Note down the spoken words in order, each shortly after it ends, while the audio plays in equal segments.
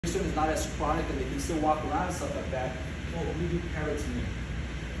condition is not as chronic and they can still walk around and stuff like that, well, we do peritoneal.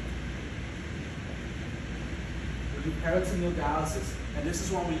 We do peritoneal dialysis, and this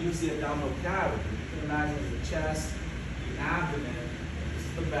is when we use the abdominal cavity. You can imagine the chest, the abdomen, this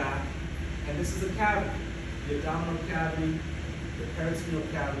is the back, and this is the cavity. The abdominal cavity, the peritoneal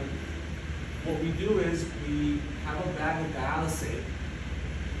cavity. What we do is we have a bag of dialysate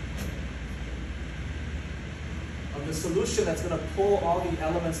of the solution that's going to pull all the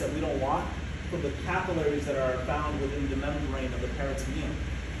elements that we don't want from the capillaries that are found within the membrane of the peritoneum.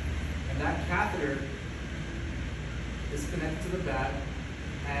 And that catheter is connected to the bag,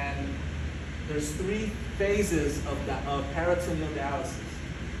 and there's 3 phases of peritoneal dialysis.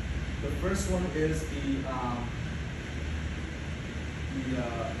 The first one is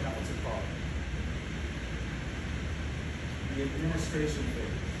what's it called? The administration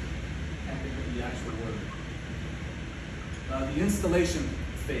phase. I can't think of the actual word. The installation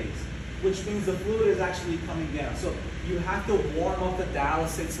phase, which means the fluid is actually coming down. So you have to warm up the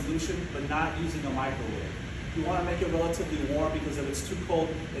dialysate solution, but not using a microwave. You want to make it relatively warm because if it's too cold,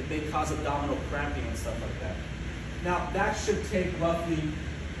 it may cause abdominal cramping and stuff like that. Now, that should take roughly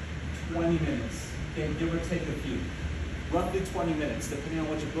 20 minutes, okay, give or take a few. Roughly 20 minutes, depending on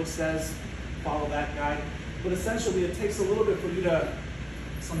what your book says, follow that guide. But essentially, it takes a little bit for you to,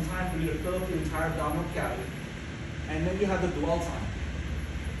 some time for you to fill up the entire abdominal cavity. And then you have the dwell time.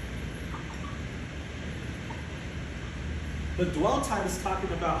 The dwell time is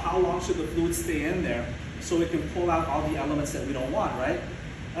talking about how long should the fluid stay in there so it can pull out all the elements that we don't want, right?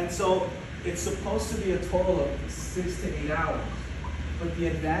 And so it's supposed to be a total of 6 to 8 hours. But the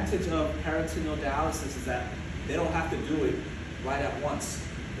advantage of peritoneal dialysis is that they don't have to do it right at once.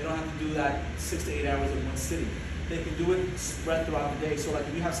 They don't have to do that 6 to 8 hours in one sitting. They can do it spread throughout the day. So like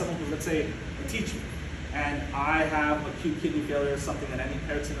if you have someone who, let's say, a teacher, and I have acute kidney failure or something and I need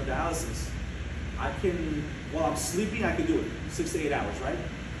peritoneal dialysis, I can, while I'm sleeping, I can do it 6 to 8 hours, right?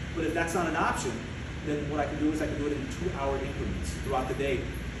 But if that's not an option, then what I can do is I can do it in 2-hour increments throughout the day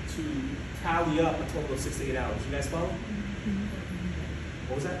to tally up a total of 6 to 8 hours. You guys follow?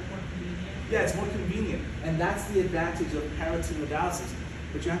 What was that? More convenient. Yeah, it's more convenient. And that's the advantage of peritoneal dialysis,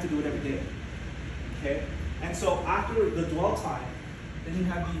 but you have to do it every day. Okay? And so after the dwell time, then you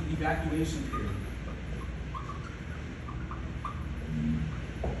have the evacuation period.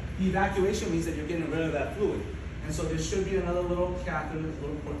 The evacuation means that you're getting rid of that fluid. And so there should be another little catheter, a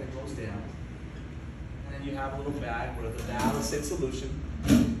little port that goes down. And then you have a little bag where the dialysate solution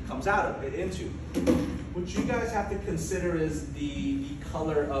comes out of it into. What you guys have to consider is the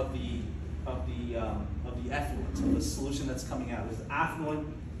color of the effluent, of the solution that's coming out. There's affluent,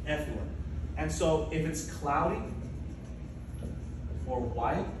 effluent. And so if it's cloudy or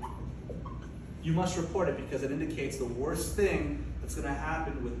white, you must report it because it indicates the worst thing that's going to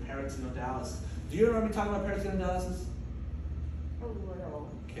happen with peritoneal dialysis. Do you remember me talking about peritoneal dialysis? A little.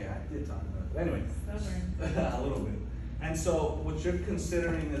 Okay, I did talk about it. But anyway, Stubborn. a little bit. And so what you're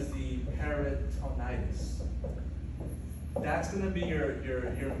considering is the peritonitis. That's going to be your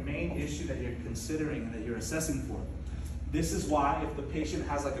main issue that you're considering and that you're assessing for. This is why if the patient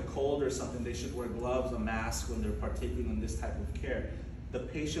has like a cold or something, they should wear gloves, a mask when they're partaking in this type of care. The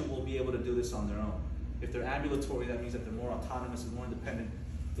patient will be able to do this on their own. If they're ambulatory, that means that they're more autonomous and more independent,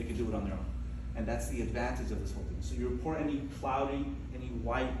 they can do it on their own. And that's the advantage of this whole thing. So you report any cloudy, any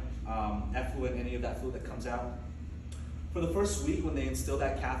white effluent, any of that fluid that comes out. For the first week when they instill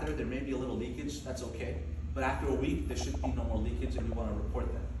that catheter, there may be a little leakage, that's okay. But after a week, there should be no more leakage and you want to report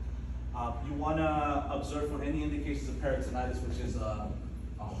that. You want to observe for any indications of peritonitis, which is a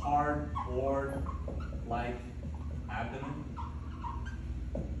hard board-like abdomen.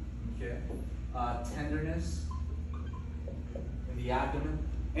 Okay. Tenderness in the abdomen.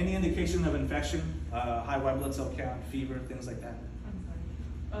 Any indication of infection, high white blood cell count, fever, things like that. I'm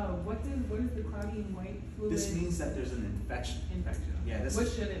sorry. What is the cloudy and white fluid? This means that there's an infection. Infection. Yeah. What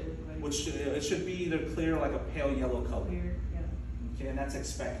should it look like? It should be either clear or like a pale yellow color. Clear, yeah. Okay, and that's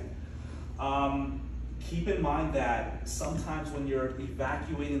expected. Keep in mind that sometimes when you're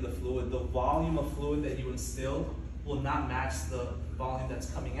evacuating the fluid, the volume of fluid that you instilled will not match the volume that's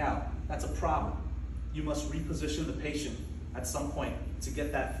coming out. That's a problem. You must reposition the patient at some point to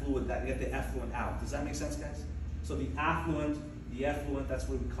get that fluid, get the effluent out. Does that make sense, guys? So the affluent, the effluent, that's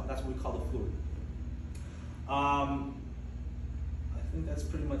what we call the fluid. I think that's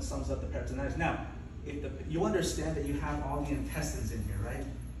pretty much sums up the peritonitis. Now, you understand that you have all the intestines in here, right?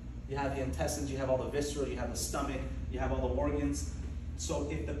 You have the intestines, you have all the viscera, you have the stomach, you have all the organs. So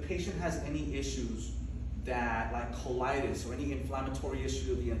if the patient has any issues that, like colitis or any inflammatory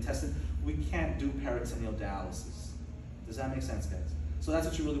issue of the intestine, we can't do peritoneal dialysis. Does that make sense, guys? So that's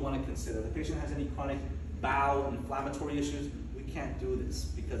what you really want to consider. If the patient has any chronic bowel inflammatory issues, we can't do this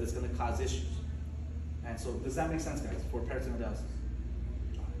because it's going to cause issues. And so does that make sense, guys, for peritoneal dialysis?